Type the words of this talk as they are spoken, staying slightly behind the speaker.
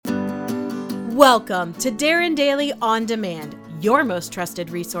Welcome to Darren Daily On Demand, your most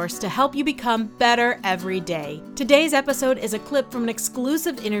trusted resource to help you become better every day. Today's episode is a clip from an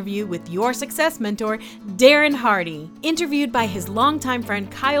exclusive interview with your success mentor, Darren Hardy, interviewed by his longtime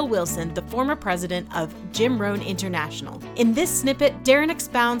friend Kyle Wilson, the former president of Jim Rohn International. In this snippet, Darren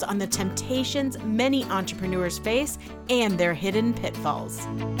expounds on the temptations many entrepreneurs face and their hidden pitfalls.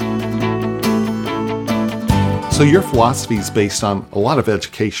 So your philosophy is based on a lot of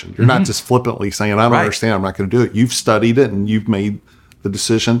education. You're not just flippantly saying, I don't understand, I'm not going to do it. You've studied it and you've made the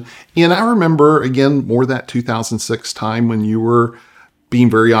decision. And I remember, again, more that 2006 time when you were being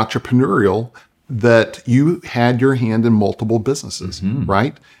very entrepreneurial, that you had your hand in multiple businesses,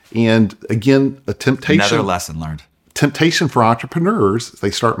 right? And again, a temptation. Another lesson learned. Temptation for entrepreneurs, they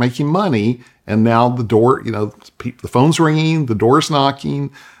start making money and now the door, the phone's ringing, the door's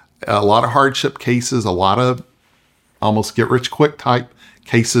knocking, a lot of hardship cases, a lot of almost get rich quick type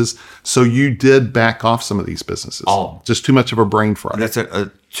cases. So you did back off some of these businesses. Just too much of a brain fry. That's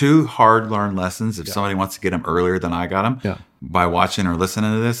two hard learned lessons. If somebody wants to get them earlier than I got them by watching or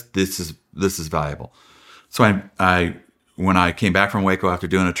listening to this is valuable. So when I came back from Waco after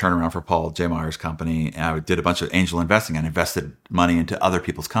doing a turnaround for Paul J. Meyer's company, and I did a bunch of angel investing and invested money into other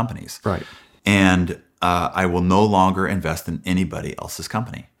people's companies. Right. And I will no longer invest in anybody else's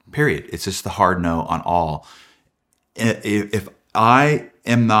company, period. It's just the hard no on all. If I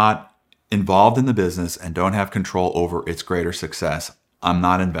am not involved in the business and don't have control over its greater success, I'm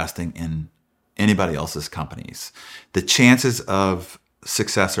not investing in anybody else's companies. The chances of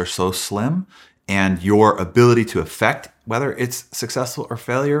success are so slim, and your ability to affect whether it's successful or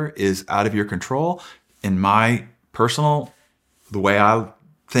failure is out of your control. In my personal, the way I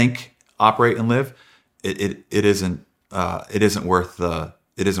think, operate, and live, it isn't worth the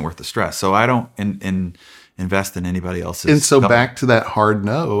stress. So I don't invest in anybody else's. And so company. Back to that hard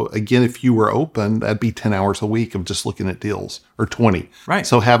no, again, if you were open, that'd be 10 hours a week of just looking at deals, or 20. Right.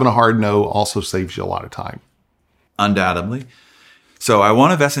 So having a hard no also saves you a lot of time. Undoubtedly. So I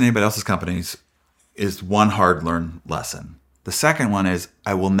won't invest in anybody else's companies is one hard learned lesson. The second one is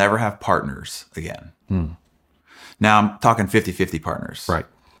I will never have partners again. Now I'm talking 50-50 partners. Right.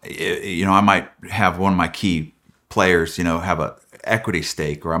 I might have one of my key players, have a equity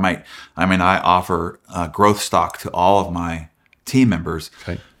stake, or I offer growth stock to all of my team members,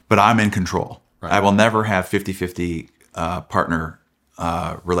 but I'm in control. Right. I will never have 50-50 partner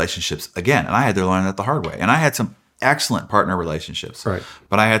relationships again. And I had to learn that the hard way. And I had some excellent partner relationships,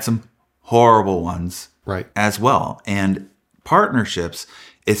 but I had some horrible ones as well. And partnerships,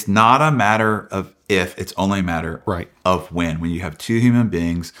 it's not a matter of if, it's only a matter of when. When you have two human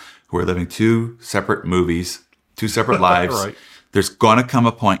beings who are living two separate movies, two separate lives, there's going to come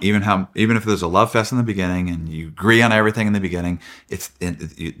a point, even if there's a love fest in the beginning and you agree on everything in the beginning,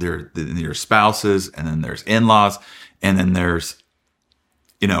 there are spouses, and then there's in-laws, and then there's,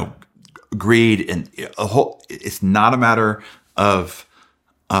 greed, and it's not a matter of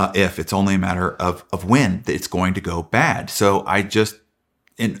if, it's only a matter of when it's going to go bad. So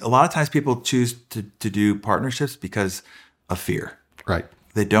and a lot of times people choose to do partnerships because of fear. Right.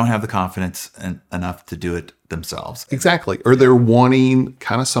 They don't have the confidence enough to do it themselves. Exactly. Or they're wanting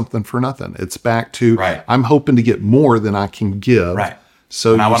kind of something for nothing. It's back to, I'm hoping to get more than I can give. Right.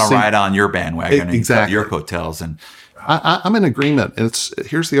 So I want to ride on your bandwagon and cut your coattails. And I'm in agreement. And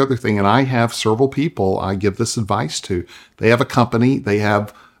here's the other thing. And I have several people I give this advice to. They have a company, they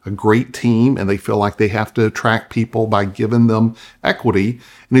have a great team, and they feel like they have to attract people by giving them equity.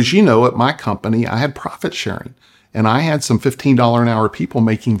 And as you know, at my company, I had profit sharing. And I had some $15 an hour people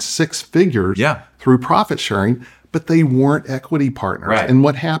making six figures through profit sharing, but they weren't equity partners. Right. And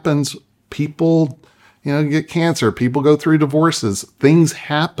what happens, people, get cancer, people go through divorces, things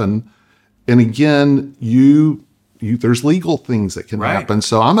happen. And again, there's legal things that can happen.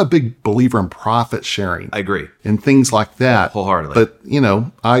 So I'm a big believer in profit sharing. I agree. And things like that. Wholeheartedly. But,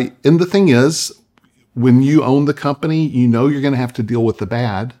 and the thing is, when you own the company, you're going to have to deal with the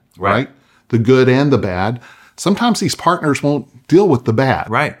bad, right? The good and the bad. Sometimes these partners won't deal with the bad.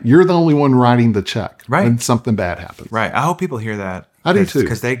 Right. You're the only one writing the check when something bad happens. Right. I hope people hear that. I do too.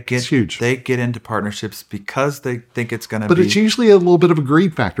 Because it's huge. They get into partnerships because they think it's going to be. But it's usually a little bit of a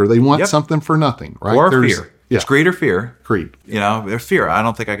greed factor. They want something for nothing, right? Or fear. Yeah. It's greed or fear. Greed. There's fear. I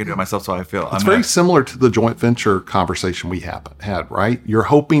don't think I can do it myself, so I feel. It's very similar to the joint venture conversation we had, right? You're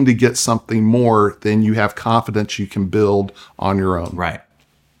hoping to get something more than you have confidence you can build on your own. Right.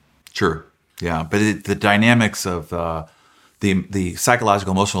 True. Yeah, but the dynamics of the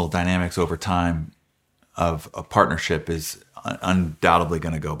psychological, emotional dynamics over time of a partnership is undoubtedly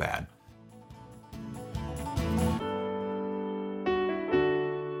going to go bad.